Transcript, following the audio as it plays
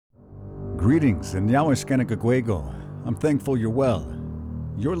Greetings, and Yawaskanikagwego. I'm thankful you're well.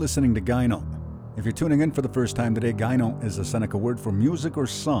 You're listening to Gyno. If you're tuning in for the first time today, Gyno is a Seneca word for music or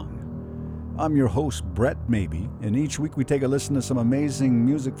song. I'm your host, Brett Maybe, and each week we take a listen to some amazing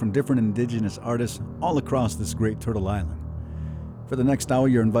music from different indigenous artists all across this great Turtle Island. For the next hour,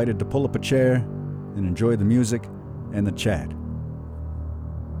 you're invited to pull up a chair and enjoy the music and the chat.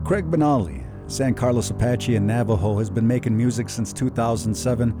 Craig Benally, San Carlos Apache and Navajo, has been making music since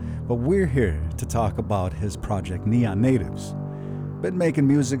 2007, but we're here to talk about his project, Neon Natives. Been making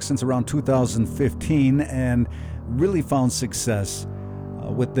music since around 2015 and really found success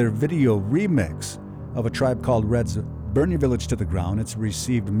with their video remix of A Tribe Called Red's Burn Your Village to the Ground. It's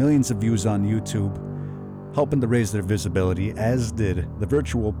received millions of views on YouTube, helping to raise their visibility, as did the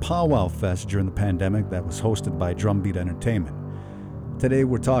virtual Powwow Fest during the pandemic that was hosted by Drumbeat Entertainment. Today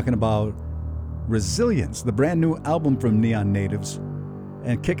we're talking about Resilience, the brand new album from Neon Natives,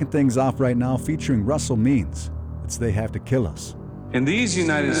 and kicking things off right now featuring Russell Means. It's They Have to Kill Us. In these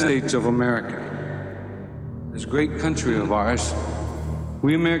United States of America, this great country of ours,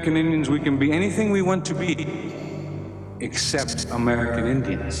 we American Indians, we can be anything we want to be except American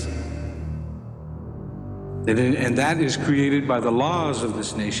Indians. And that is created by the laws of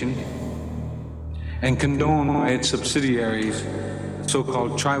this nation and condoned by its subsidiaries, the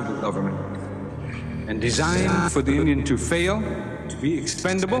so-called tribal government, and designed for the Indian to fail, to be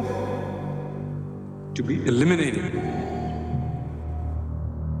expendable, to be eliminated.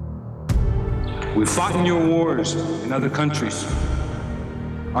 We fought in your wars in other countries.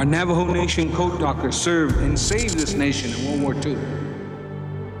 Our Navajo Nation code doctors served and saved this nation in World War II.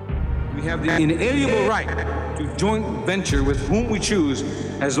 We have the inalienable right to joint venture with whom we choose,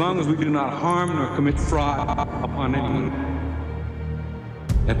 as long as we do not harm nor commit fraud upon anyone.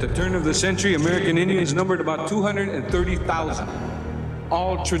 At the turn of the century, American Indians numbered about 230,000,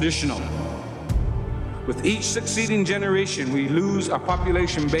 all traditional. With each succeeding generation, we lose our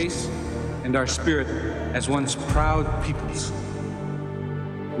population base and our spirit as once proud peoples.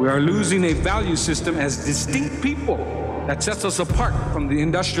 We are losing a value system as distinct people that sets us apart from the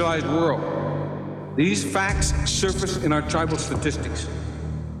industrialized world. These facts surface in our tribal statistics.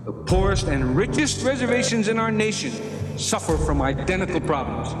 The poorest and richest reservations in our nation suffer from identical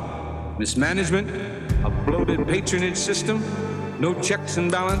problems: mismanagement, a bloated patronage system, no checks and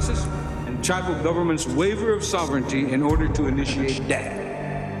balances, and tribal governments' waiver of sovereignty in order to initiate debt.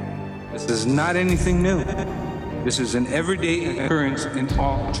 This is not anything new. This is an everyday occurrence in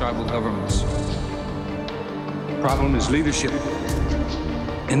all tribal governments. The problem is leadership.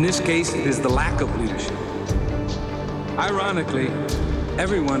 In this case, it is the lack of leadership. Ironically,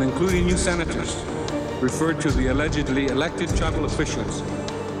 everyone, including you senators, referred to the allegedly elected tribal officials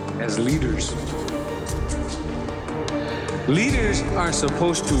as leaders. Leaders are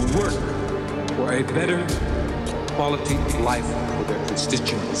supposed to work for a better quality of life for their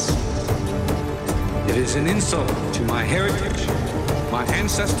constituents. It is an insult to my heritage, my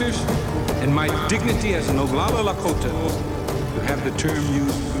ancestors, and my dignity as an Oglala Lakota to have the term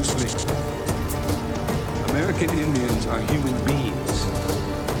used loosely. American Indians are human beings.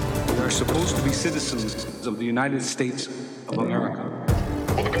 We are supposed to be citizens of the United States of America.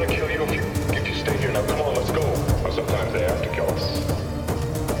 Well, they're gonna kill you if you stay here. Now, come on, let's go. Or sometimes they have to kill us.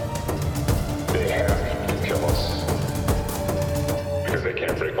 They have to kill us. Because they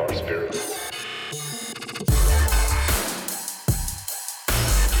can't break our spirit.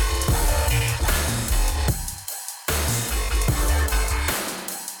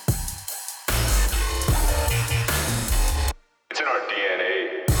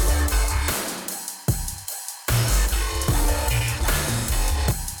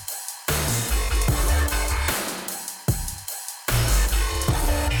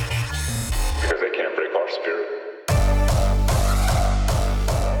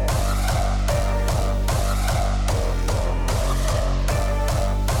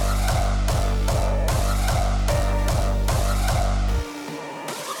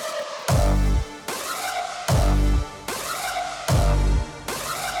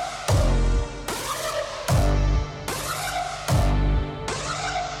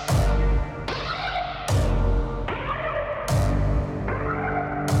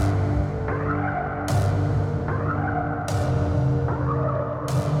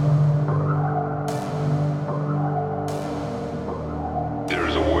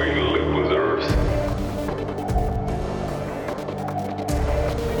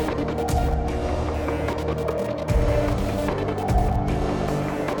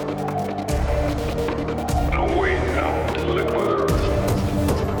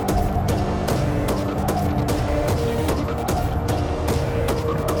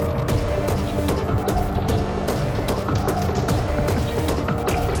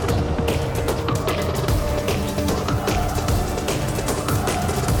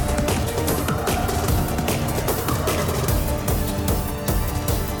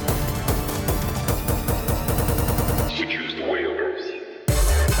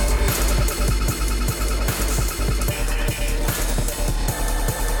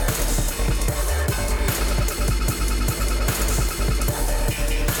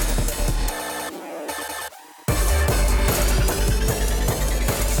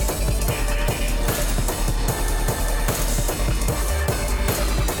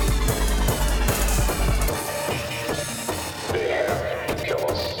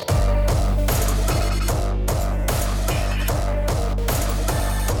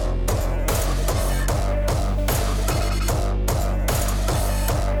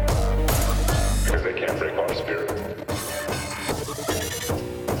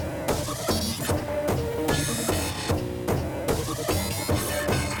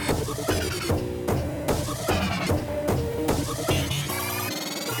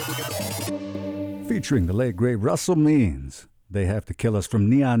 featuring the late great Russell Means. They Have to Kill Us from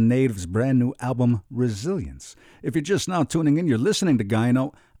Neon Native's brand new album, Resilience. If you're just now tuning in, you're listening to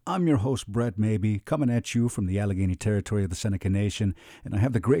Gyno. I'm your host, Brett Maybe, coming at you from the Allegheny territory of the Seneca Nation, and I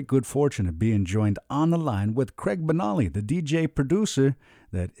have the great good fortune of being joined on the line with Craig Benally, the DJ producer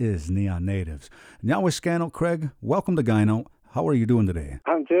that is Neon Natives. Nyaweskano, Craig, welcome to Gyno. How are you doing today?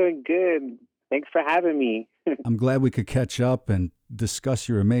 I'm doing good. Thanks for having me. I'm glad we could catch up and discuss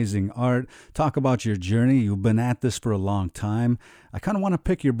your amazing art, talk about your journey. You've been at this for a long time. I kind of want to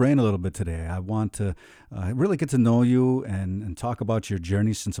pick your brain a little bit today. I want to really get to know you and talk about your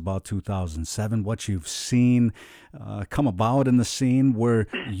journey since about 2007, what you've seen come about in the scene, where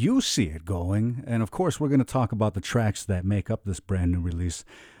you see it going. And of course, we're going to talk about the tracks that make up this brand new release.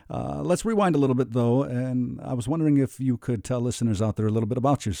 Let's rewind a little bit, though, and I was wondering if you could tell listeners out there a little bit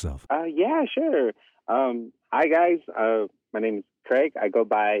about yourself. Yeah, sure. Hi, guys. My name is Craig. I go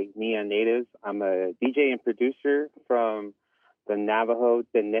by Neon Natives. I'm a DJ and producer from the Navajo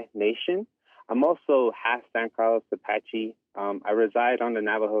Nation. I'm also half San Carlos Apache. I reside on the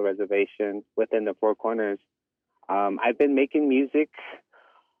Navajo reservation within the Four Corners. I've been making music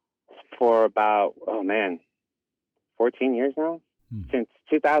for about, 14 years now. Since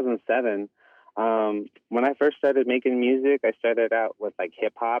 2007. When I first started making music, I started out with like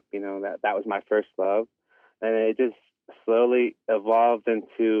hip hop. You know, that was my first love, and it just slowly evolved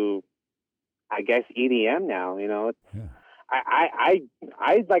into, I guess, EDM now. You know, Yeah.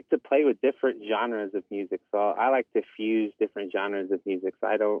 I like to play with different genres of music, so I like to fuse different genres of music. So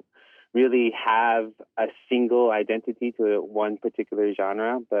I don't really have a single identity to one particular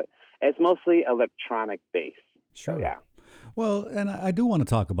genre, but it's mostly electronic based. Sure. So, yeah. Well, and I do want to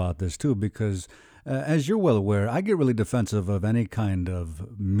talk about this too, because as you're well aware, I get really defensive of any kind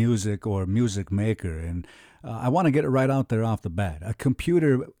of music or music maker. And I want to get it right out there off the bat. A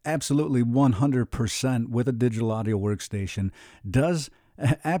computer, absolutely 100% with a digital audio workstation, does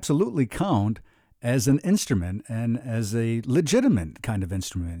absolutely count as an instrument and as a legitimate kind of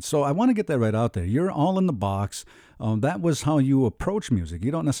instrument. So I want to get that right out there. You're all in the box. That was how you approach music.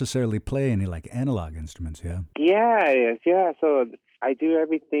 You don't necessarily play any like analog instruments, yeah? Yeah. So I do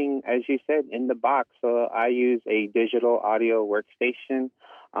everything, as you said, in the box. So I use a digital audio workstation.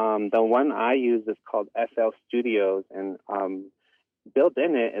 The one I use is called FL Studios, and built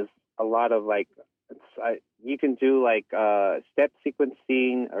in it is a lot of like, you can do like step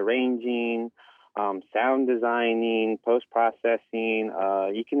sequencing, arranging, sound designing, post-processing.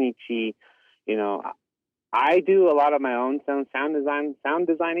 You can actually, I do a lot of my own sound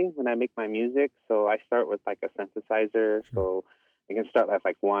designing when I make my music. So I start with like a synthesizer. So I can start with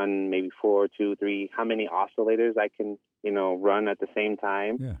like 1, maybe 4, 2, 3, how many oscillators I can, run at the same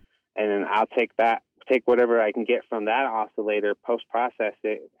time. Yeah. And then I'll take whatever I can get from that oscillator, post-process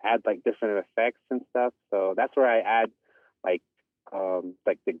it, add like different effects and stuff. So that's where I add like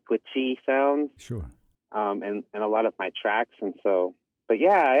the glitchy sounds. Sure. And a lot of my tracks. And so, but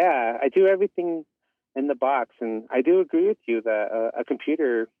yeah, I do everything in the box. And I do agree with you that a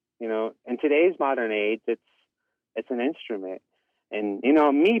computer, in today's modern age, it's an instrument. And,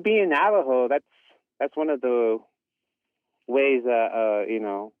 me being Navajo, that's one of the ways,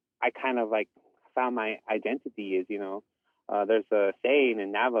 I kind of like found my identity is, there's a saying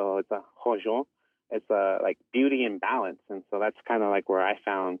in Navajo, it's a hojo. It's like beauty and balance. And so that's kind of like where I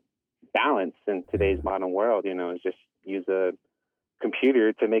found balance in today's modern world, is just use a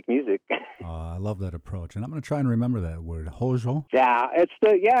computer to make music. I love that approach. And I'm going to try and remember that word, hojo. Yeah,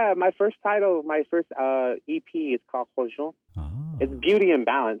 my first EP is called Hojo. It's beauty and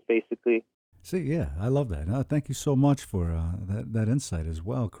balance, basically. See, yeah, I love that. Thank you so much for that insight as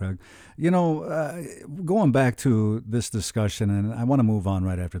well, Craig. Going back to this discussion, and I want to move on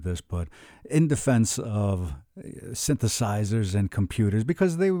right after this, but in defense of synthesizers and computers,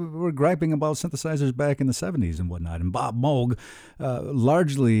 because they were griping about synthesizers back in the 70s and whatnot, and Bob Moog,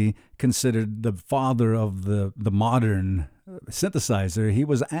 largely considered the father of the modern synthesizer, he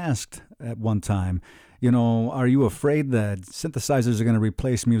was asked at one time, are you afraid that synthesizers are going to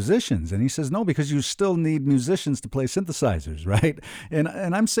replace musicians? And he says, no, because you still need musicians to play synthesizers, right? And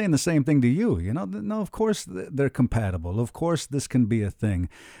I'm saying the same thing to you. No, of course they're compatible. Of course this can be a thing.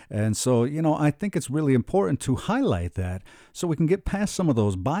 And so, I think it's really important to highlight that so we can get past some of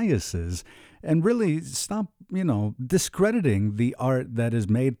those biases and really stop, discrediting the art that is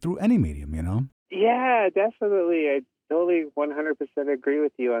made through any medium, Yeah, definitely. I totally 100% agree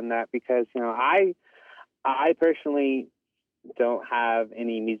with you on that because, I personally don't have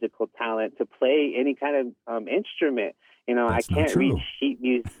any musical talent to play any kind of instrument. That's I can't read sheet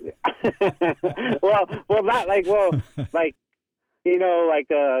music. well, not like,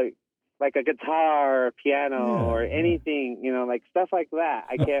 like a guitar or piano or Yeah. anything, like stuff like that.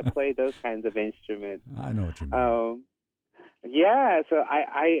 I can't play those kinds of instruments. I know what you mean. Yeah, so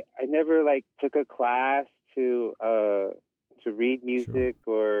I never like took a class to read music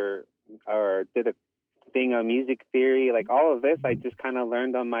or did a thing on music theory. Like all of this, I just kind of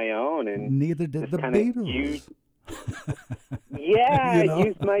learned on my own and Neither did just the kinda Beatles. yeah, You know? I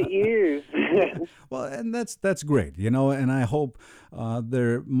used my ears. Well, and that's great, and I hope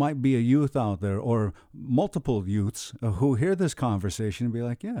there might be a youth out there or multiple youths who hear this conversation and be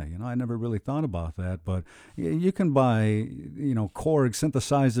like, yeah, I never really thought about that, but you can buy, Korg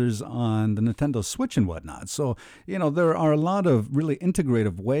synthesizers on the Nintendo Switch and whatnot. So, there are a lot of really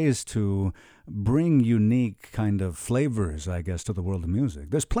integrative ways to bring unique kind of flavors, I guess, to the world of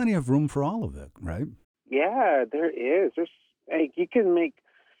music. There's plenty of room for all of it, right? Yeah, there is. There's like you can make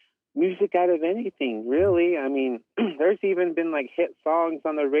music out of anything, really. I mean, there's even been like hit songs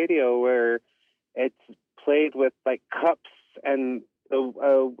on the radio where it's played with like cups and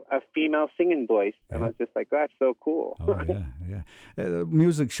a female singing voice, and I was just like, that's so cool. Oh, yeah.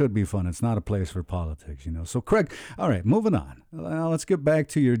 Music should be fun. It's not a place for politics, So, Craig, all right, moving on. Let's get back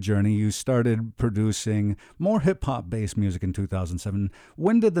to your journey. You started producing more hip-hop based music in 2007.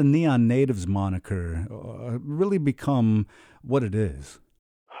 When did the Neon Natives moniker really become what it is?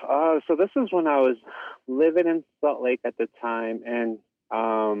 So this is when I was living in Salt Lake at the time, and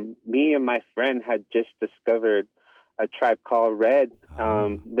me and my friend had just discovered a Tribe Called Red,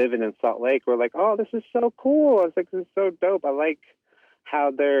 living in Salt Lake. We're like, oh, this is so cool. I was like, this is so dope. I like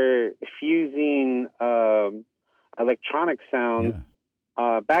how they're fusing electronic sounds.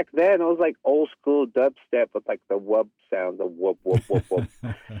 Yeah. Back then, it was like old school dubstep with like the wub sound, the whoop, whoop, whoop, whoop.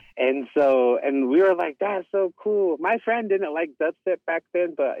 And we were like, that's so cool. My friend didn't like dubstep back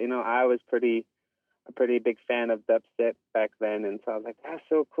then, but, I was a pretty big fan of dubstep back then. And so I was like, that's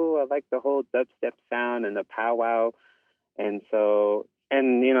so cool. I like the whole dubstep sound and the powwow. And so,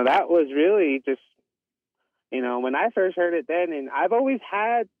 that was really just, when I first heard it then, and I've always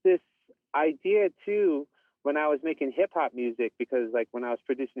had this idea too, when I was making hip hop music, because like when I was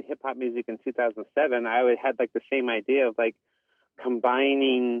producing hip hop music in 2007, I always had like the same idea of like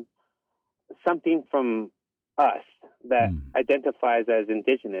combining something from us that identifies as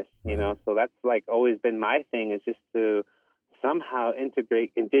indigenous, so that's like always been my thing, is just to somehow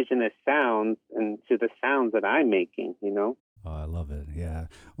integrate indigenous sounds into the sounds that I'm making, Oh, I love it. Yeah.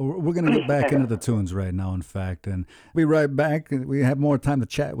 Well, we're going to get back into the tunes right now, in fact, and we'll be right back. We have more time to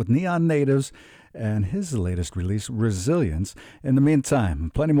chat with Neon Natives and his latest release, Resilience. In the meantime,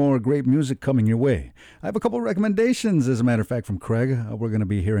 plenty more great music coming your way. I have a couple recommendations, as a matter of fact, from Craig. We're going to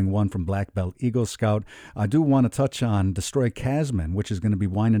be hearing one from Black Belt Eagle Scout. I do want to touch on Destroy Casman, which is going to be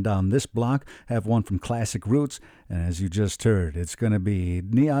winding down this block. I have one from Classic Roots, and as you just heard, it's going to be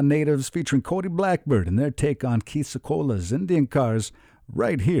Neon Natives featuring Cody Blackbird and their take on Keith Secola's Indian Cars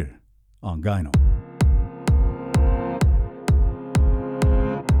right here on Gyno.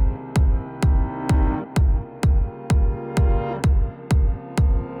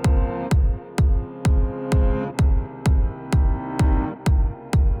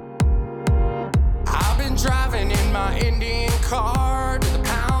 Car to the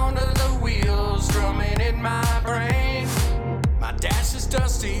pound of the wheels drumming in my brain. My dash is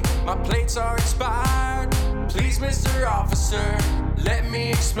dusty, my plates are expired. Please, Mr. Officer, let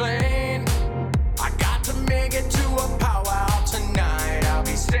me explain. I got to make it to a powwow tonight. I'll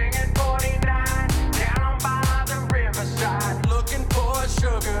be singing 49 down by the riverside, looking for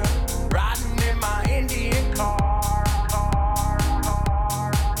sugar, riding in my Indian car.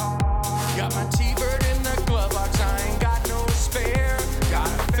 Got my T-bird in the glove box, I ain't got no spare. Got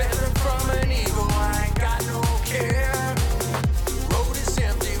a feather from an eagle, I ain't got no care. The road is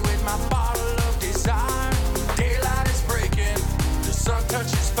empty with my bottle of desire. Daylight is breaking, the sun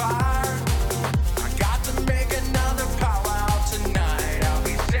touches fire. I got to make another powwow tonight. I'll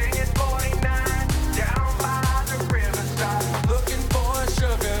be singing 49 down by the riverside, looking for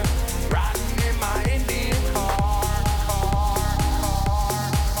sugar, riding in my Indian car.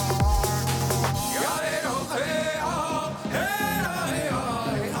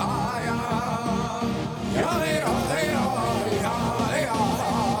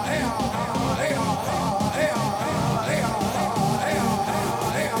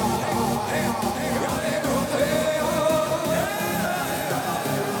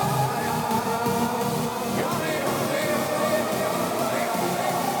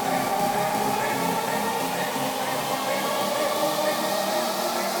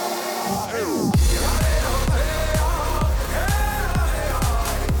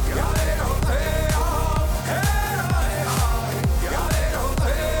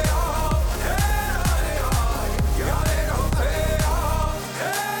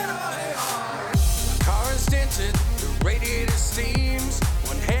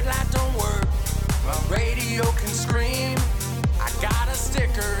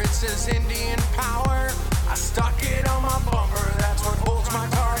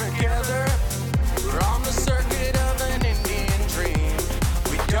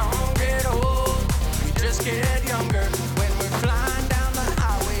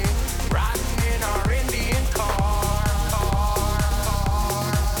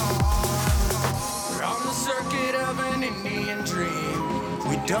 an Indian dream.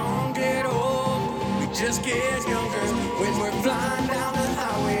 We don't get old, we just get younger when we're flying down the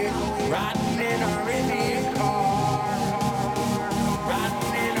highway, riding in our Indian car,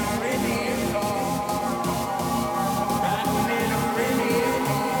 riding in our Indian car, riding in our Indian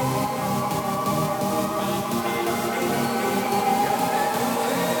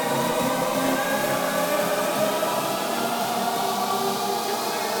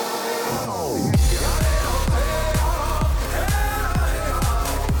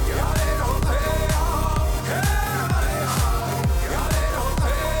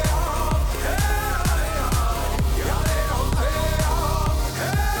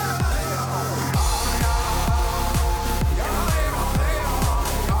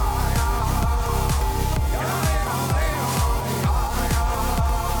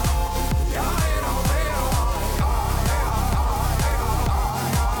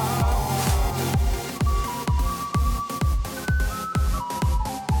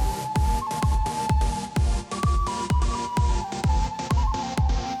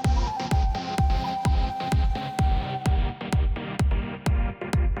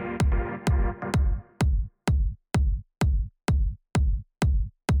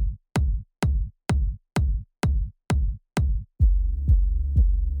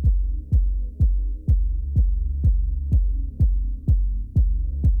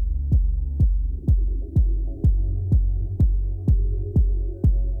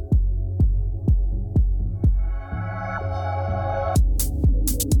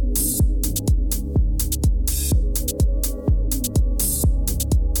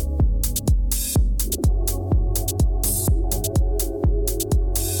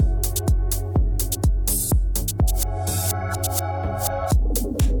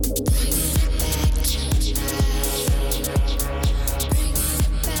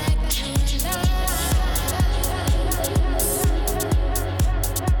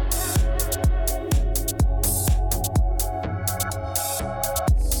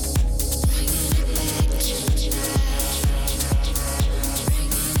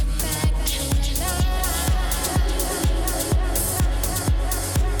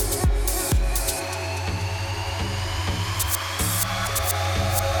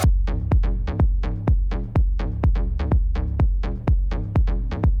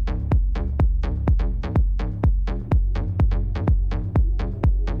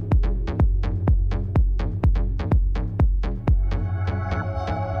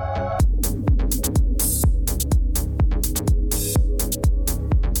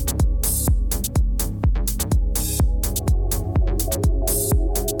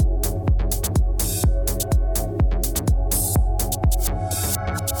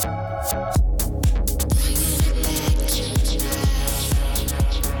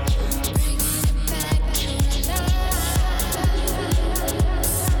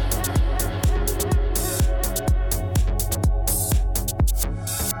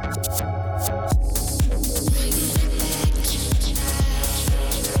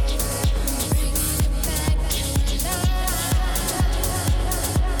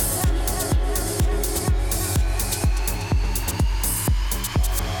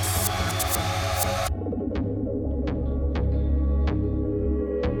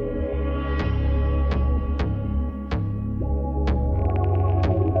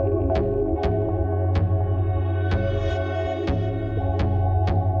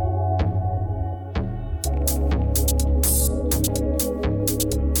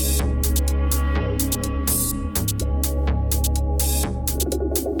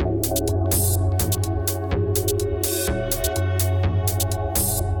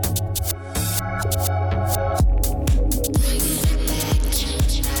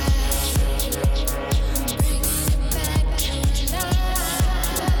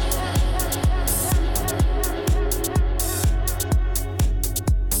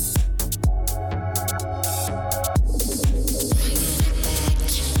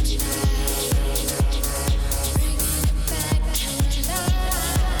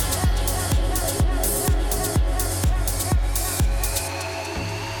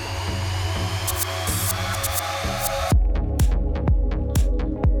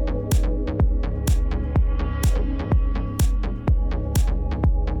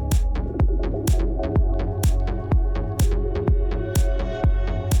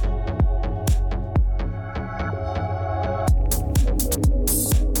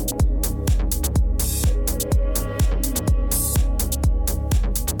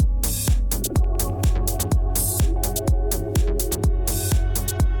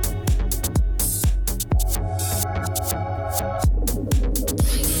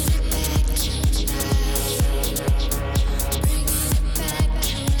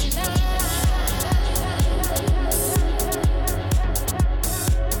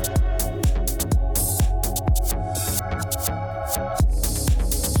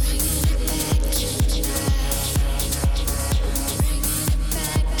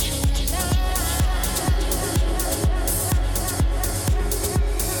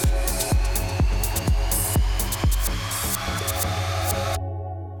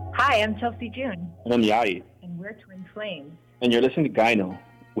Hi, I'm Chelsea June. And I'm Yai. And we're Twin Flames. And you're listening to Gyno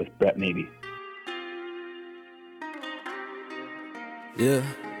with Brett Maybe. Yeah.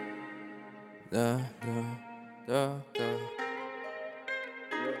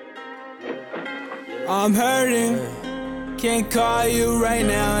 I'm hurting. Can't call you right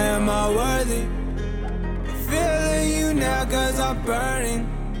now, am I worthy? Feeling you now cause I'm burning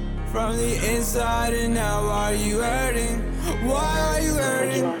from the inside, and now are you hurting? Why are you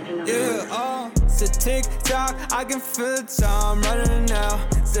hurting? Yeah, it's a tick-tock, I can feel the time running now.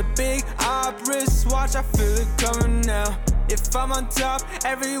 It's a big wristwatch, I feel it coming now. If I'm on top,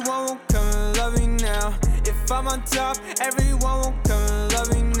 everyone will come and love me now. If I'm on top, everyone will come and love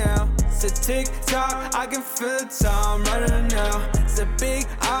me now. It's a tick-tock, I can feel the time running now. It's a big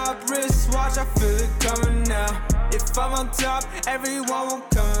wristwatch, I feel it coming now. If I'm on top, everyone will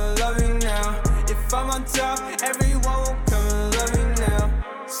come and love me now. If I'm on top, everyone will come and love me now.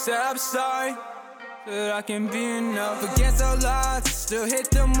 Said I'm sorry, that I can be enough. Against all odds, still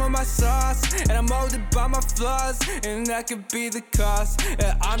hit them with my sauce. And I'm molded by my flaws, and that could be the cost.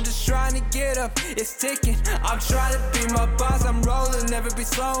 Yeah, I'm just trying to get up, it's ticking. I'm trying to be my boss, I'm rolling, never be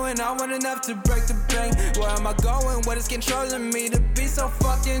slowing. I want enough to break the bank. Where am I going? What is controlling me to be so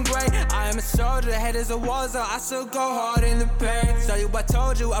fucking great? I am a soldier, head is a war zone. I still go hard in the pain. Tell you I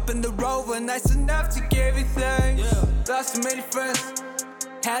told you, up in the Rover, nice enough to give you things. Lost so many friends,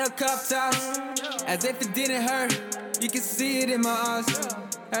 had a cup tops, as if it didn't hurt. You can see it in my eyes.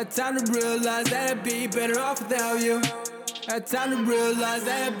 Had time to realize that I'd be better off without you. Had time to realize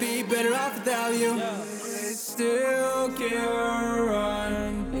that I'd be better off without you. It still can't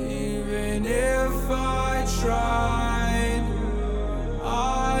run, even if I tried.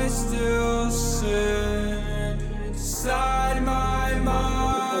 I still sit inside my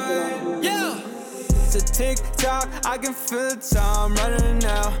mind. Yeah. It's a tick-tock, I can feel the time running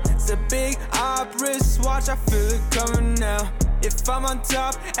now. It's a big wristwatch, I feel it coming now. If I'm on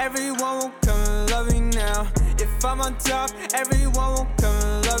top, everyone will come and love me now. If I'm on top, everyone will come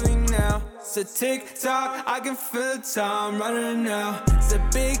and love me now. It's a tick-tock, I can feel the time running now. It's a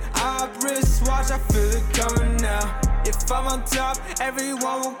big wristwatch, I feel it coming now. If I'm on top,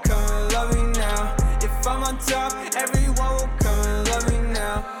 everyone will come and love me now. If I'm on top, everyone will come and love me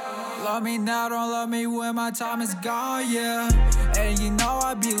now. Love me now, don't love me when my time is gone, yeah. And you know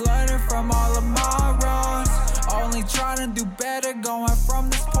I be learning from all of my wrongs. Only trying to do better going from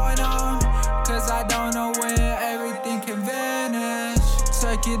this point on. Cause I don't know when everything can vanish.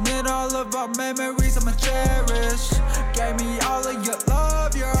 Taking in all of our memories I'ma cherish. Gave me all of your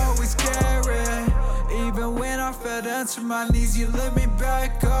love, you're always caring. Even when I fell down to my knees, you lift me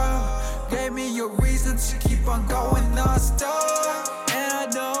back up. Gave me your reason to keep on going non-stop. I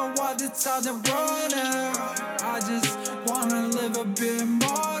don't want the time to run out. I just wanna live a bit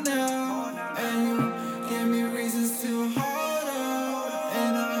more now. And you give me reasons to hold out.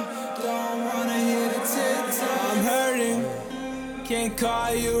 And I don't wanna hear the tick-tock. I'm hurting, can't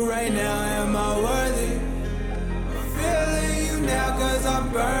call you right now, am I worthy? Feeling you now cause I'm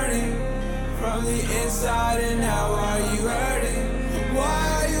burning from the inside, and how are you hurting? Why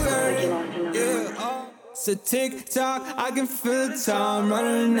are you hurting? Yeah, it's a tick-tock, I can feel the time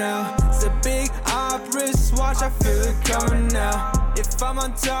running now. It's a big wristwatch, I feel it coming now. If I'm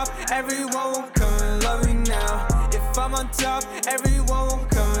on top, everyone will come and love me now. If I'm on top, everyone will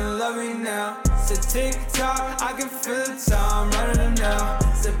come and love me now. It's a tick-tock, I can feel the time running now.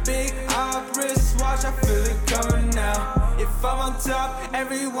 It's a big wristwatch, I feel it coming now. If I'm on top,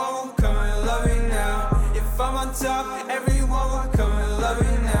 everyone will come and love me now. If I'm on top, everyone will come and love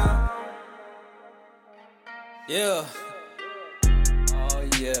me now. Yeah. Oh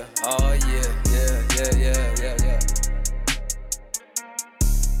yeah, oh yeah, yeah.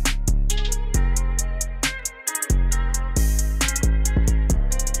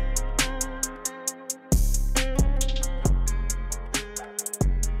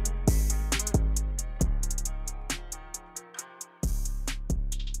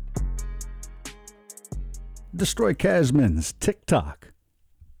 Destroy Casman's TikTok.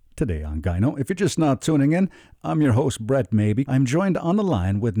 Today on Gyno. If you're just not tuning in, I'm your host, Brett Maybe. I'm joined on the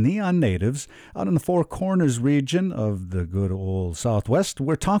line with Neon Natives out in the Four Corners region of the good old Southwest.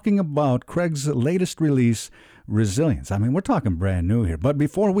 We're talking about Craig's latest release, Resilience. I mean, we're talking brand new here. But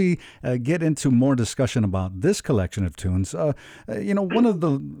before we get into more discussion about this collection of tunes, one of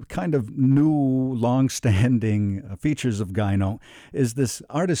the kind of new, long-standing features of Gyno is this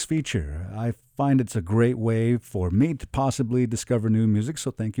artist feature. I find it's a great way for me to possibly discover new music,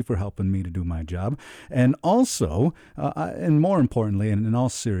 so thank you for helping me to do my job. And also also, and more importantly, and in all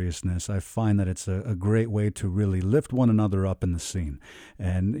seriousness, I find that it's a great way to really lift one another up in the scene.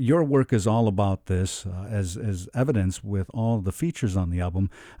 And your work is all about this, as evidence with all the features on the album.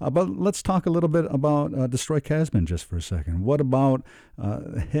 But let's talk a little bit about Destroy Casbin just for a second. What about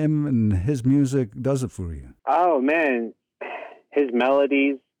him and his music does it for you? Oh man, his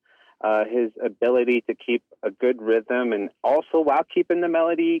melodies, his ability to keep a good rhythm, and also while keeping the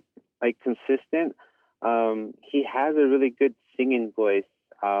melody like consistent, he has a really good singing voice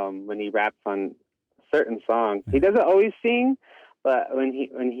when he raps on certain songs. He doesn't always sing, but when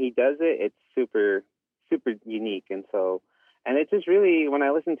he does it, it's super unique. And it just really, when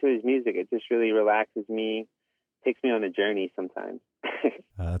I listen to his music, it just really relaxes me, takes me on a journey sometimes.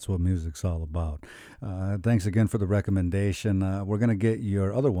 That's what music's all about. Thanks again for the recommendation. We're going to get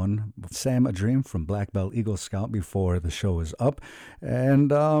your other one, Sam A Dream from Black Belt Eagle Scout, before the show is up.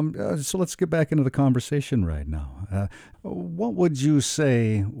 And so let's get back into the conversation right now. What would you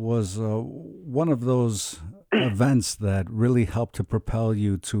say was one of those events that really helped to propel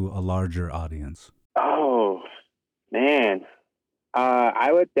you to a larger audience? Oh, man.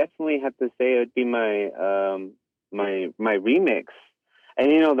 I would definitely have to say it would be my remix.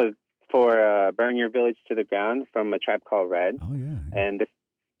 And for Burn Your Village to the Ground from A Tribe Called Red. Oh yeah.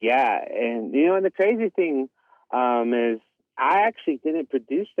 And the crazy thing is I actually didn't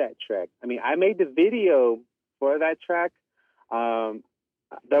produce that track. I mean, I made the video for that track.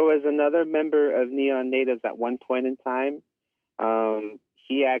 There was another member of Neon Natives at one point in time.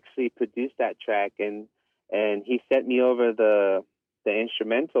 He actually produced that track, and he sent me over the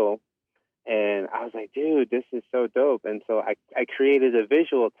instrumental. And I was like, dude, this is so dope. And so I created a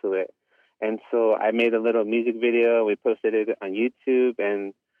visual to it. And so I made a little music video. We posted it on YouTube,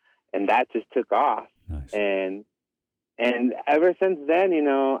 and that just took off. Nice. And ever since then,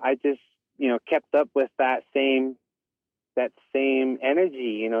 I just, kept up with that same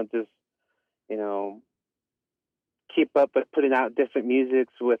energy, keep up with putting out different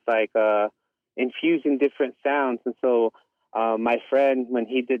musics with infusing different sounds. And so my friend, when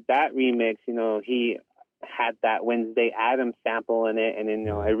he did that remix, he had that Wednesday Addams sample in it, and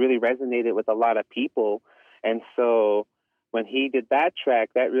it really resonated with a lot of people. And so when he did that track,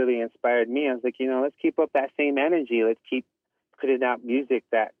 that really inspired me. I was like, let's keep up that same energy. Let's keep putting out music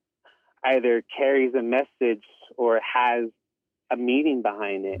that either carries a message or has a meaning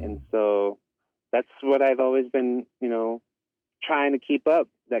behind it. And so that's what I've always been, trying to keep up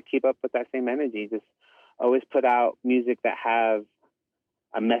with that same energy. Just always put out music that have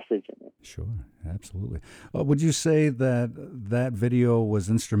a message in it. Sure, absolutely. Would you say that video was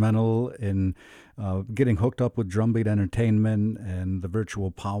instrumental in getting hooked up with Drumbeat Entertainment and the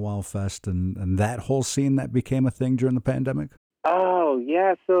virtual Powwow Fest and that whole scene that became a thing during the pandemic? Oh,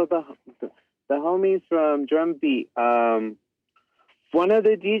 yeah. So the homies from Drumbeat, one of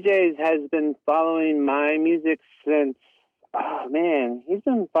the DJs has been following my music since, he's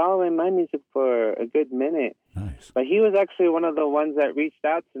been following my music for a good minute. Nice. But he was actually one of the ones that reached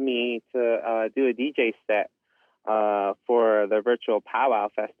out to me to do a DJ set for the virtual Powwow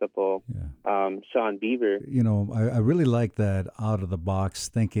Festival, Sean Beaver. I really like that out of the box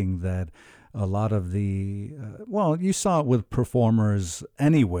thinking that a lot of the, you saw it with performers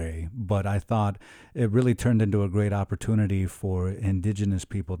anyway, but I thought it really turned into a great opportunity for indigenous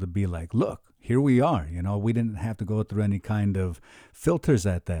people to be like, look, here we are, we didn't have to go through any kind of filters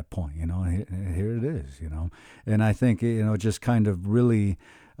at that point, here it is, and I think, just kind of really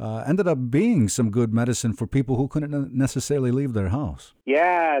ended up being some good medicine for people who couldn't necessarily leave their house.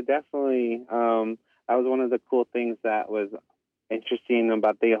 Yeah, definitely. That was one of the cool things that was interesting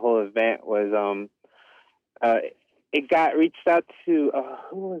about the whole event was it got reached out to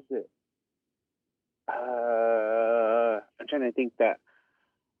who was it? I'm trying to think that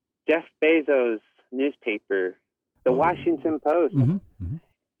Jeff Bezos' newspaper, the Washington Post. Mm-hmm, mm-hmm.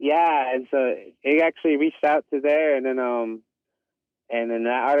 Yeah, and so it actually reached out to there, and then in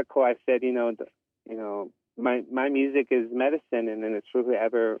that article I said, my music is medicine, and then if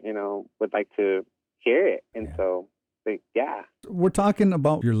whoever would like to hear it, and so. Yeah. We're talking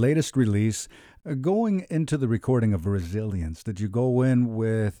about your latest release. Going into the recording of Resilience, did you go in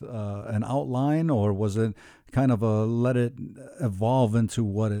with an outline, or was it kind of a let it evolve into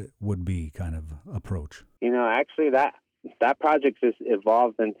what it would be kind of approach? Actually that project just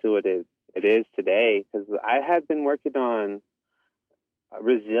evolved into what it is today, because I had been working on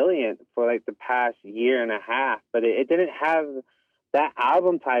Resilient for like the past year and a half, but it didn't have that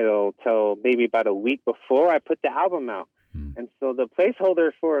album title till maybe about a week before I put the album out. And so the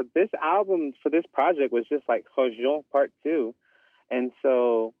placeholder for this album, for this project, was just like Hojon Part 2. And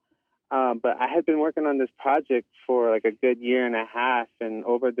so But I had been working on this project for like a good year and a half, and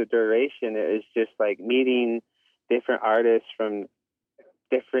over the duration, it was just like meeting different artists from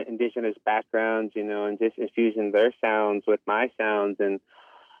different indigenous backgrounds, you know, and just infusing their sounds with my sounds and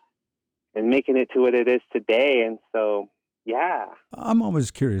making it to what it is today. And so, yeah. I'm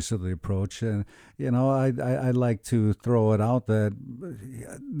always curious of the approach, and you know, I like to throw it out that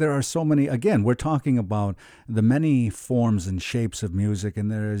there are so many. Again, we're talking about the many forms and shapes of music,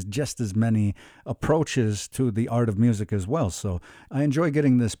 and there is just as many approaches to the art of music as well. So I enjoy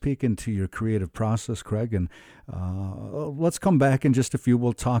getting this peek into your creative process, Craig. And let's come back in just a few.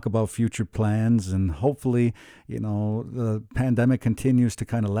 We'll talk about future plans, and hopefully, you know, the pandemic continues to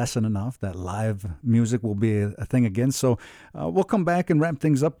kind of lessen enough that live music will be a thing again. So we'll come back and wrap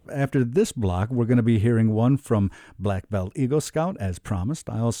things up after this block. We're going to be hearing one from Black Belt Eagle Scout, as promised.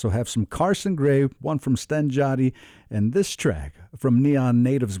 I also have some Carson Gray, one from Sten Jati, and this track from Neon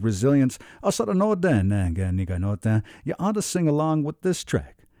Natives Resilience. You ought to sing along with this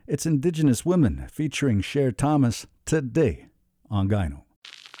track. It's Indigenous Women featuring Cher Thomas today on Gyno.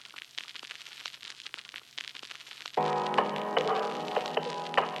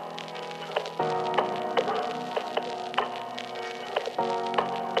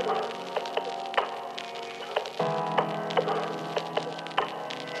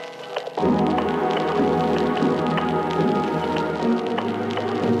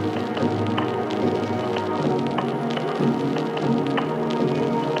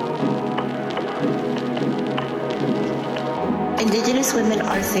 Indigenous women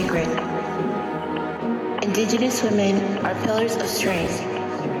are sacred. Indigenous women are pillars of strength,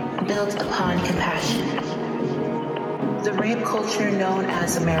 built upon compassion. The rape culture known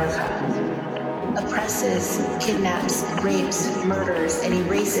as America oppresses, kidnaps, rapes, murders, and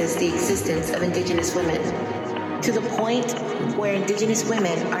erases the existence of Indigenous women, to the point where Indigenous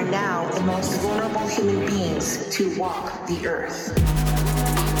women are now the most vulnerable human beings to walk the earth.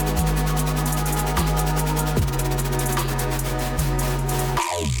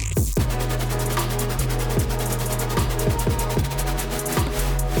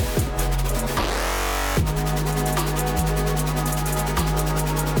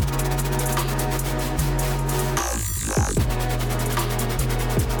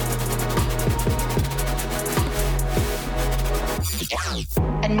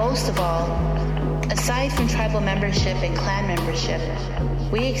 And most of all, aside from tribal membership and clan membership,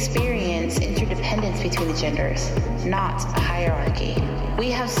 we experience interdependence between the genders, not a hierarchy. We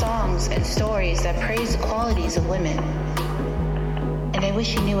have songs and stories that praise the qualities of women, and I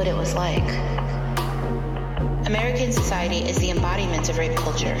wish you knew what it was like. American society is the embodiment of rape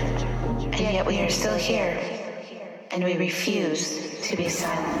culture, and yet we are still here, and we refuse to be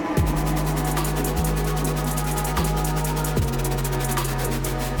silent.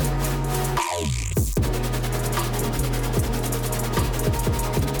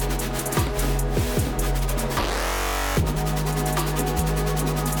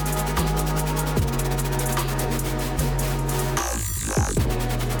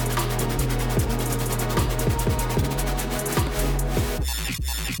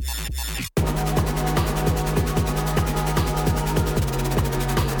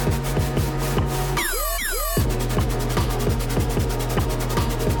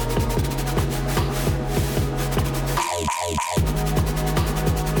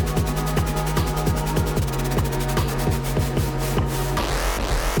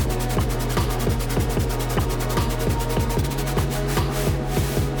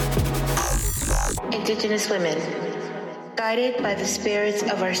 Indigenous women, guided by the spirits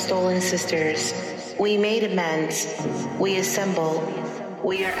of our stolen sisters, we made amends, we assemble,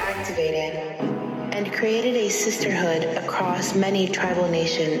 we are activated, and created a sisterhood across many tribal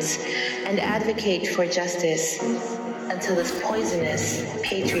nations and advocate for justice until this poisonous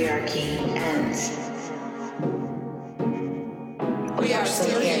patriarchy ends. We are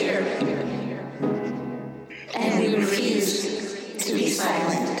still here, and we refuse to be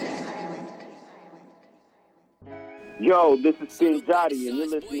silent. Yo, this is Sten Jati, and you're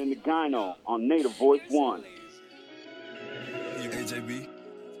listening to Gyno on Native Voice One. You AJB?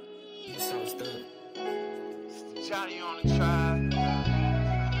 Johnny on the tribe.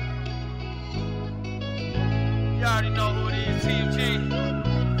 You already know who it is,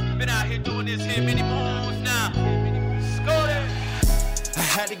 TMG. Been out here doing this here many moons now. Let's go there. I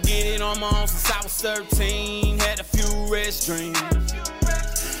had to get it on my own since I was 13. Had a few red streams.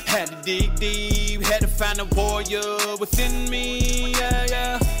 Had to dig deep, had to find a warrior within me, yeah,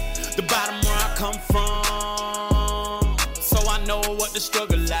 yeah. The bottom where I come from, so I know what the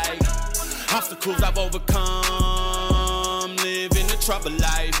struggle like. Obstacles I've overcome, live in the trouble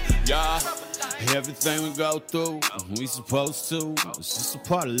life, yeah. Everything we go through, we supposed to. It's just a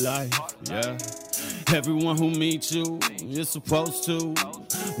part of life, yeah. Everyone who meets you, you're supposed to.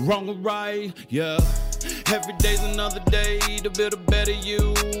 Wrong or right, yeah. Every day's another day to build a better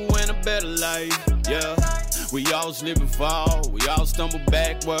you and a better life, yeah. We all slip and fall, we all stumble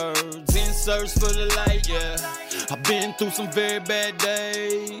backwards in search for the light, yeah. I've been through some very bad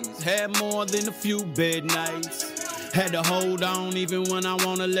days, had more than a few bad nights. Had to hold on even when I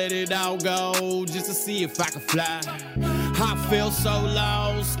wanna let it all go, just to see if I could fly. I felt so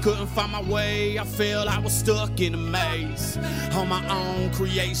lost, couldn't find my way. I felt I was stuck in a maze. On my own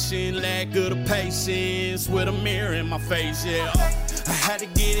creation, lack of the patience with a mirror in my face, yeah. I had to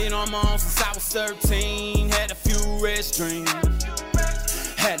get it on my own since I was 13. Had a few red streams.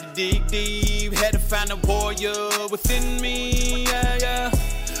 Had to dig deep, had to find a warrior within me, yeah, yeah.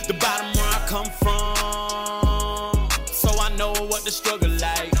 The bottom where I come from, so I know what the struggle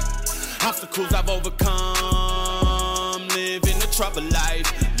like. Obstacles I've overcome, living the trouble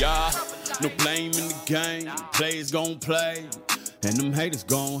life, yeah. No blame in the game, players gon' play, and them haters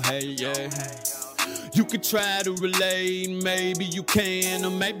gon' hate, yeah. You could try to relate, maybe you can, or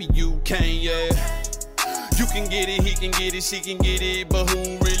maybe you can't, yeah. You can get it, he can get it, she can get it, but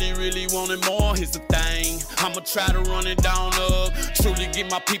who really, really want it more? Here's the thing, I'ma try to run it down up, truly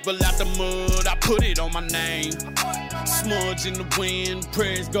get my people out the mud, I put it on my name. Smudge in the wind,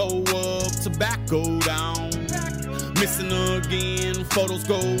 prayers go up, tobacco down. Missing again, photos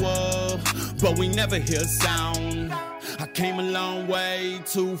go up, but we never hear sound. I came a long way,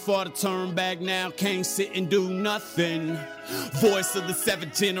 too far to turn back now, can't sit and do nothing. Voice of the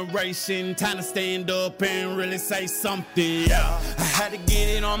 7th generation, time to stand up and really say something, yeah. I had to get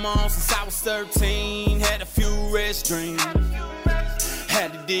it on my own since I was 13, had a few red streams.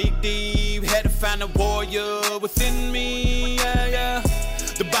 Had to dig deep, had to find a warrior within me, yeah, yeah.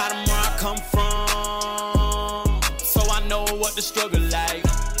 The bottom where I come from, so I know what the struggle like.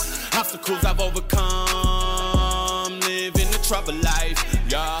 Obstacles I've overcome, living the trouble life,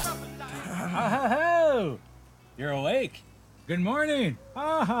 yeah. Oh, you're awake. Good morning.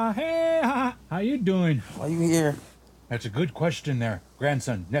 Hey, how you doing? Why you here? That's a good question there,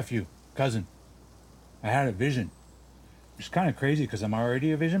 grandson, nephew, cousin. I had a vision. It's kind of crazy because I'm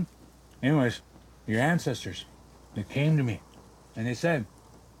already a vision. Anyways, your ancestors, they came to me and they said,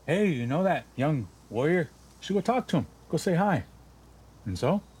 hey, you know that young warrior? You should go talk to him. Go say hi. And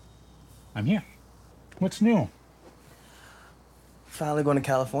so, I'm here. What's new? Finally going to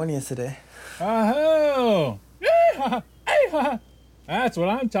California today. Oh! That's what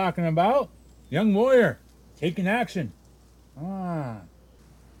I'm talking about. Young warrior, taking action.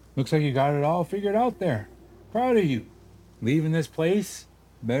 Looks like you got it all figured out there. Proud of you. Leaving this place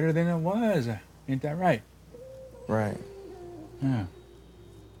better than it was. Ain't that right? Right. Yeah.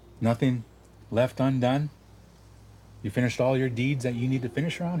 Nothing left undone? You finished all your deeds that you need to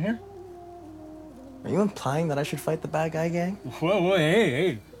finish around here? Are you implying that I should fight the bad guy gang? Whoa,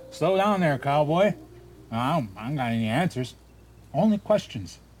 hey. Slow down there, cowboy. I don't got any answers. Only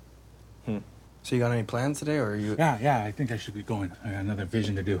questions. So you got any plans today, or are you... Yeah, I think I should be going. I got another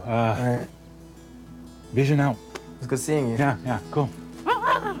vision to do. All right. Vision out. It's good seeing you. Yeah, cool.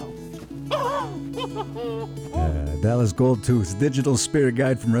 Dallas Goldtooth's digital spirit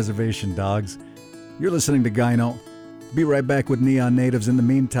guide from Reservation Dogs. You're listening to Gyno. Be right back with Neon Natives in the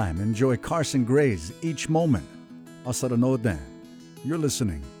meantime. Enjoy Carson Gray's Each Moment. Hasta la noche. You're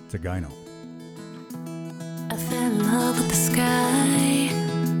listening to Gyno. I fell in love with the sky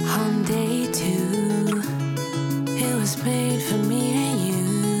on day 2. It was made for me and you.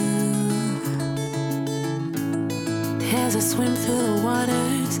 As I swim through the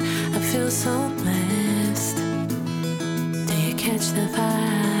waters, I feel so blessed. Do you catch the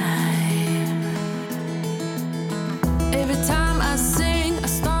vibe? Every time I sing, I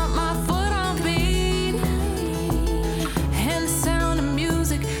stomp my foot on beat, and the sound of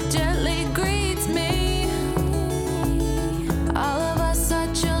music gently greets me. All of us are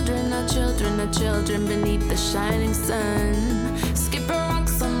children, our children, our children beneath the shining sun. Skipping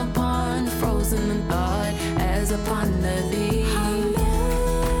rocks on the pond, frozen in thought as I ponder thee.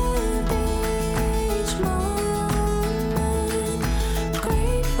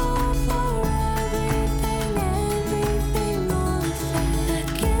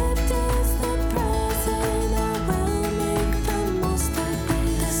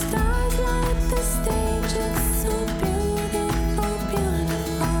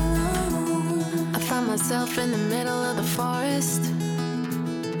 Myself in the middle of the forest.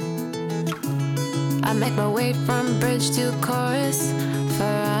 I make my way from bridge to chorus for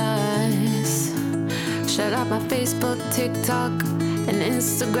us. Shut out my Facebook, TikTok, and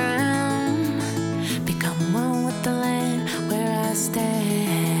Instagram. Become one with the land where I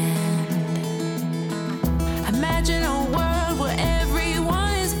stand. Imagine a world where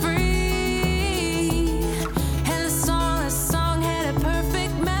everyone is free, and the song had a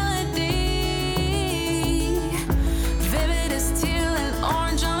perfect melody, vivid as teal and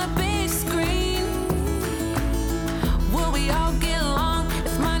orange on a big screen. Will we all get along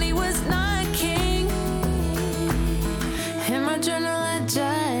if money was not king? In my journal I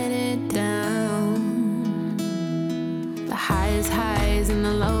jotted down the highest highs and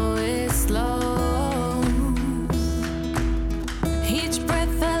the lowest lows. Each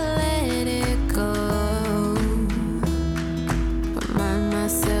breath I let it go, remind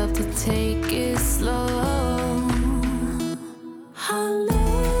myself to take it slow. I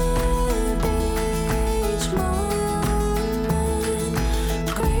live each moment,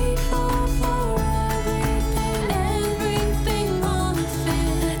 grateful for everything on the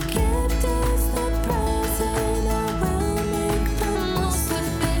fit. The gift is the present, I will make the most of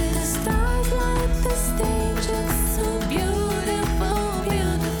it. The stars light the stage, it's so beautiful,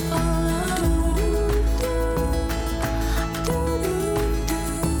 beautiful.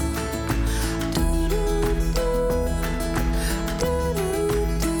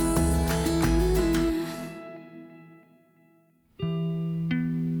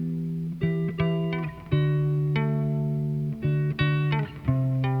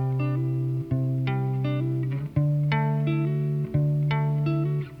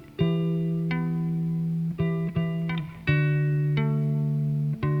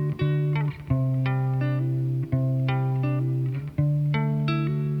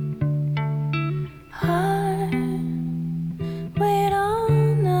 I wait all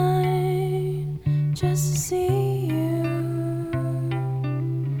night just to see you.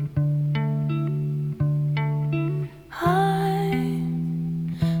 I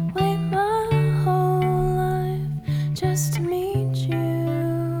wait my whole life just to meet you.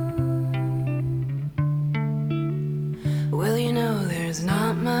 Well, you know there's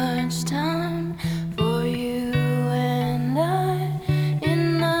not much time for you and I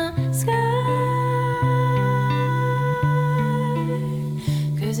in the sky.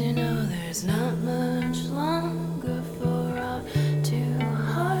 'Cause you know there's not much longer for our two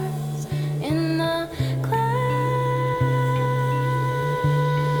hearts in the clouds.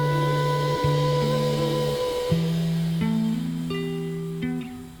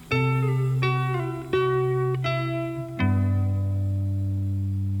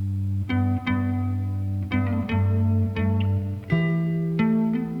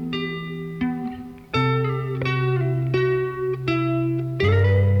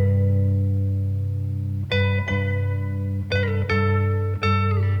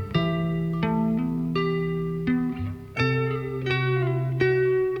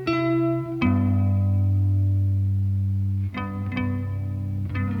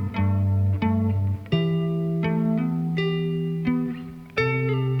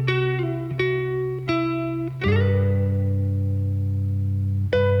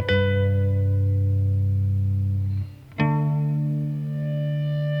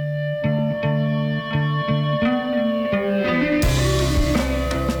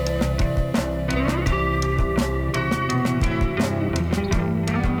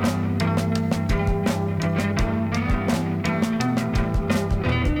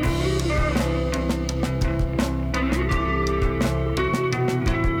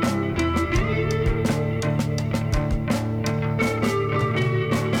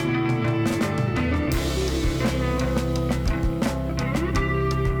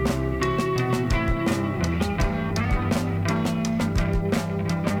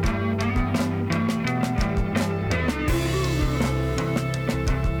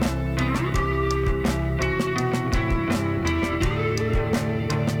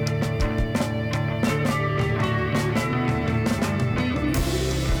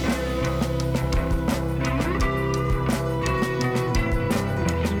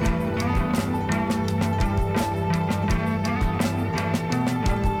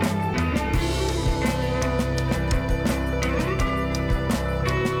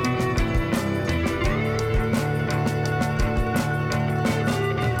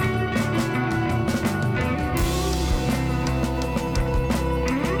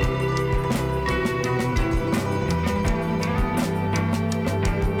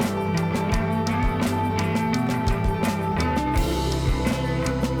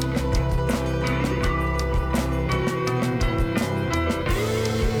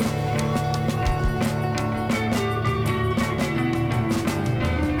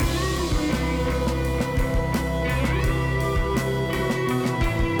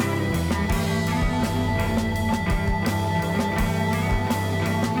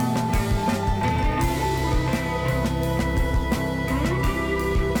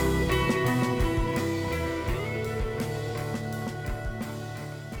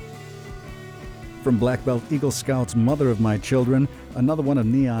 From Black Belt Eagle Scouts, Mother of My Children, another one of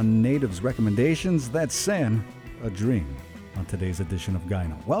Neon Native's recommendations, that's San, A Dream, on today's edition of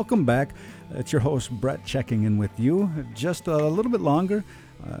Gyno. Welcome back. It's your host, Brett, checking in with you. Just a little bit longer.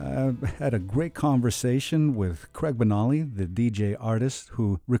 I had a great conversation with Craig Benally, the DJ artist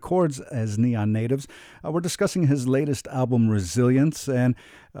who records as Neon Natives. We're discussing his latest album, Resilience, and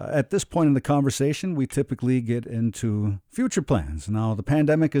at this point in the conversation, we typically get into future plans. Now, the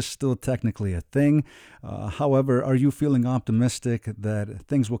pandemic is still technically a thing. However, are you feeling optimistic that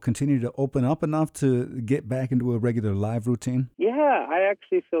things will continue to open up enough to get back into a regular live routine? Yeah, I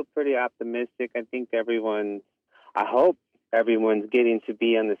actually feel pretty optimistic. I hope everyone's getting to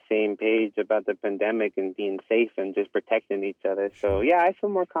be on the same page about the pandemic and being safe and just protecting each other. So, yeah, I feel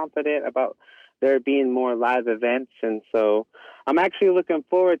more confident about there being more live events. And so I'm actually looking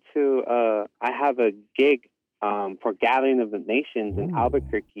forward to, I have a gig for Gathering of the Nations in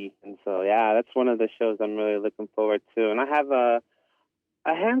Albuquerque. And so, yeah, that's one of the shows I'm really looking forward to. And I have a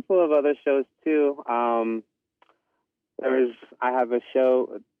handful of other shows, too. I have a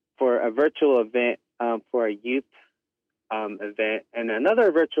show for a virtual event for a youth event and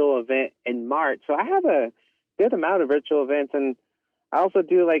another virtual event in March. So I have a good amount of virtual events, and I also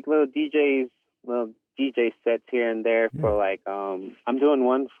do like little DJ sets here and there for like I'm doing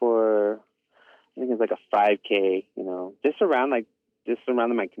one for I think it's like a 5K, just around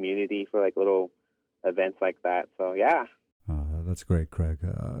my community for like little events like that. So yeah. That's great, Craig.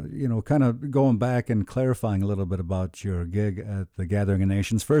 Kind of going back and clarifying a little bit about your gig at the Gathering of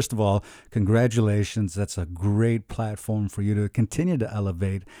Nations. First of all, congratulations. That's a great platform for you to continue to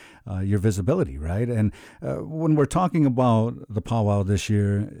elevate your visibility, right? And when we're talking about the powwow this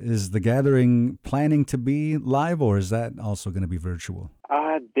year, is the Gathering planning to be live, or is that also going to be virtual?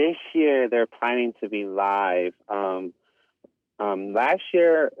 This year, they're planning to be live. Last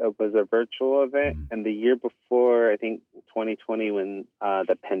year it was a virtual event, and the year before, I think 2020, when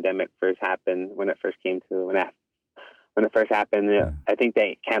the pandemic first happened, when it first happened, I think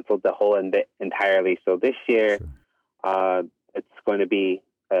they canceled the whole event entirely. So this year, it's going to be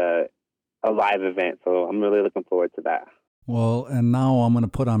a live event. So I'm really looking forward to that. Well, and now I'm going to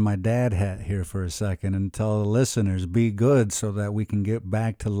put on my dad hat here for a second and tell the listeners, be good so that we can get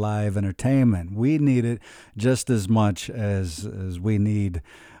back to live entertainment. We need it just as much as we need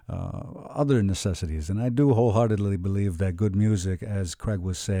other necessities. And I do wholeheartedly believe that good music, as Craig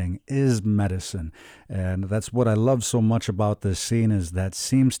was saying, is medicine. And that's what I love so much about this scene, is that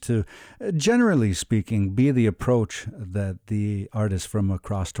seems to, generally speaking, be the approach that the artists from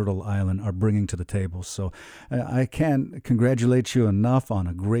across Turtle Island are bringing to the table. So I can't congratulate you enough on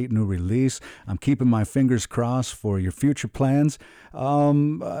a great new release. I'm keeping my fingers crossed for your future plans.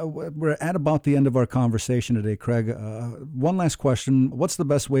 We're at about the end of our conversation today, Craig. One last question. What's the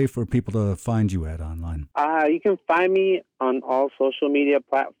best way for people to find you at online? You can find me on all social media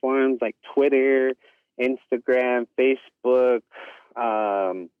platforms like Twitter, Instagram, Facebook,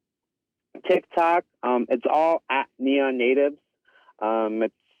 TikTok. It's all at Neon Natives.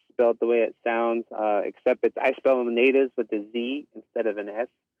 It's spelled the way it sounds, except I spell Natives with a Z instead of an S.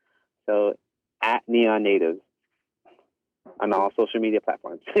 So at Neon Natives on all social media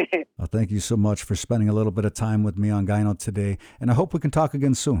platforms. Well, thank you so much for spending a little bit of time with me on Gyno today, and I hope we can talk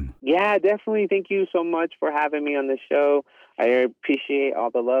again soon. Yeah, definitely. Thank you so much for having me on the show. I appreciate all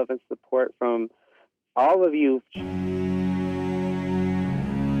the love and support from all of you.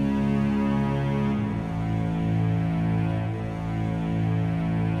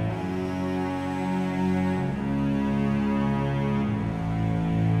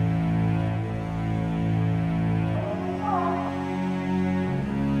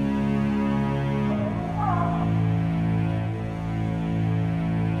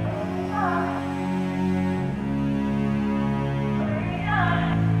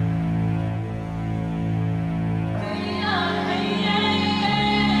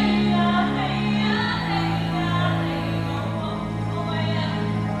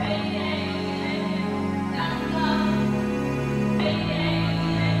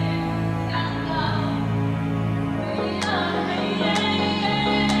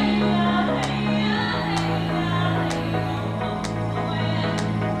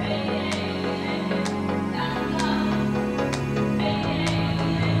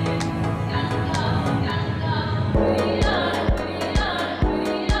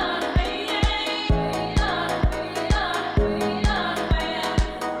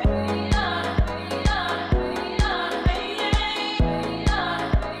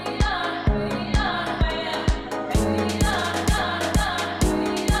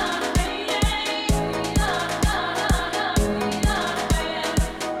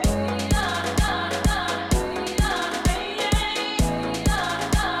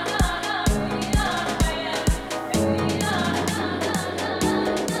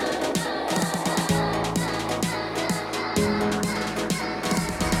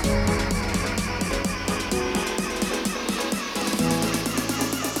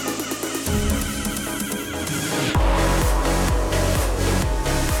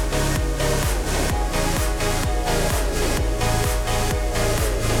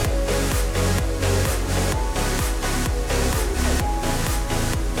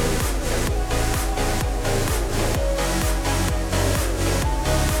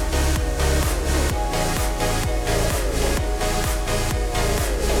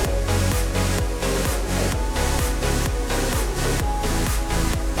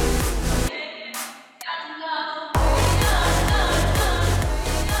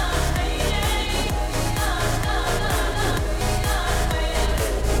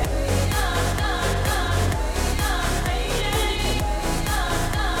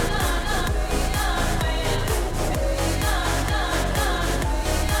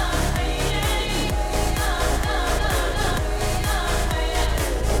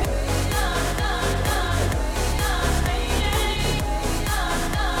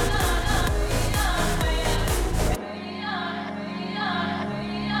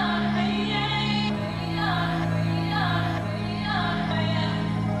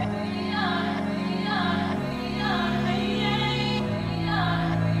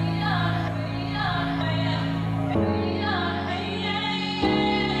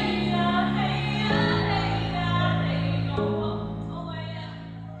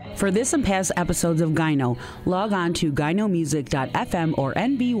 For this and past episodes of Gyno, log on to gynomusic.fm or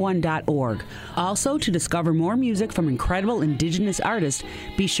nb1.org. Also, to discover more music from incredible indigenous artists,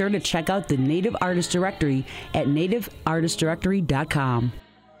 be sure to check out the Native Artist Directory at nativeartistdirectory.com.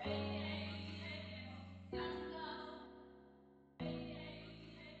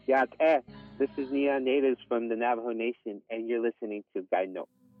 Yat this is Neon Natives from the Navajo Nation, and you're listening to Gyno.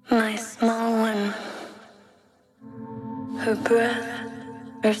 My small one, her breath,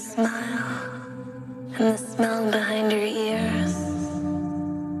 her smile, and the smell behind her ears.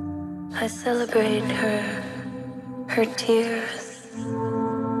 I celebrate her tears,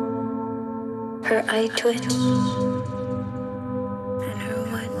 her eye twitch, and her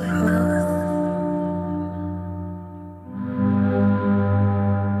wet mouth.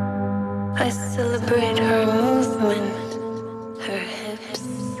 I celebrate her movement, her hips,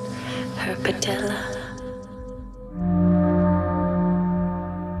 her patella.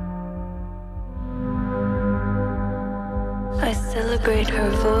 I celebrate her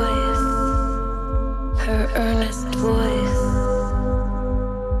voice, her earnest voice.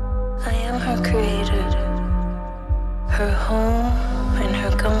 I am her creator, her home and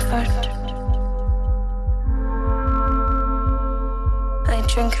her comfort. I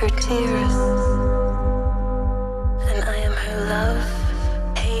drink her tears, and I am her love,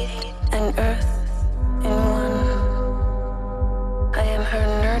 hate, and earth in one. I am her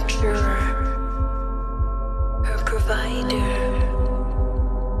nurturer, her provider,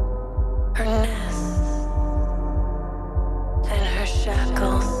 her nest, and her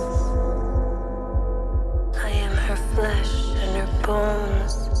shackles. I am her flesh and her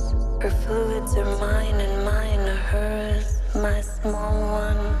bones. Her fluids are mine and mine are hers, my small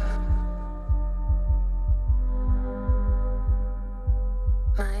one.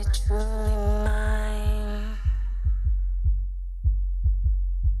 My truly mine.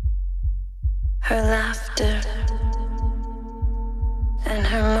 Her laughter and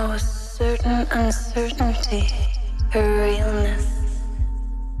her most certain uncertainty, her realness,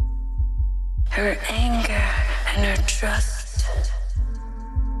 her anger and her trust.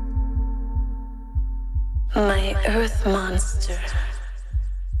 My earth monster,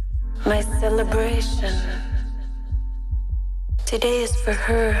 my celebration. Today is for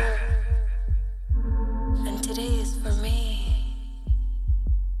her, and today is for me,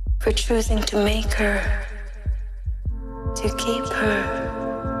 for choosing to make her, to keep her,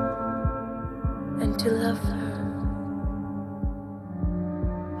 and to love her.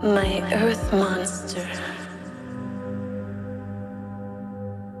 My earth monster.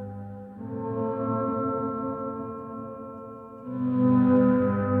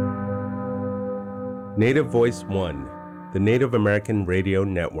 Native Voice One, the Native American Radio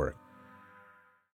Network.